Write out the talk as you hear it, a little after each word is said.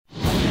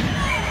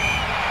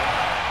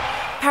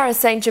Paris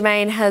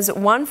Saint-Germain has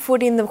one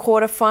foot in the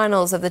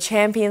quarter-finals of the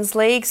Champions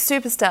League.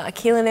 Superstar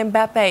Kylian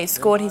Mbappe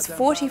scored his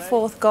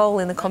 44th goal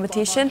in the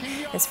competition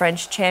as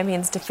French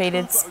champions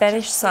defeated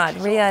Spanish side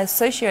Real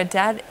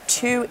Sociedad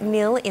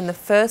 2-0 in the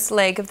first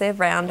leg of their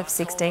round of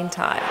 16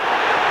 tie.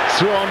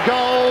 Through on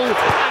goal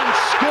and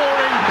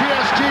scoring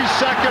PSG's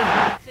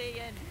second.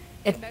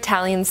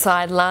 Italian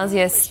side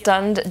Lazio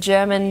stunned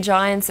German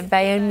giants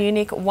Bayern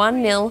Munich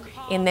 1-0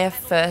 in their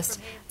first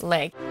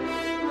leg.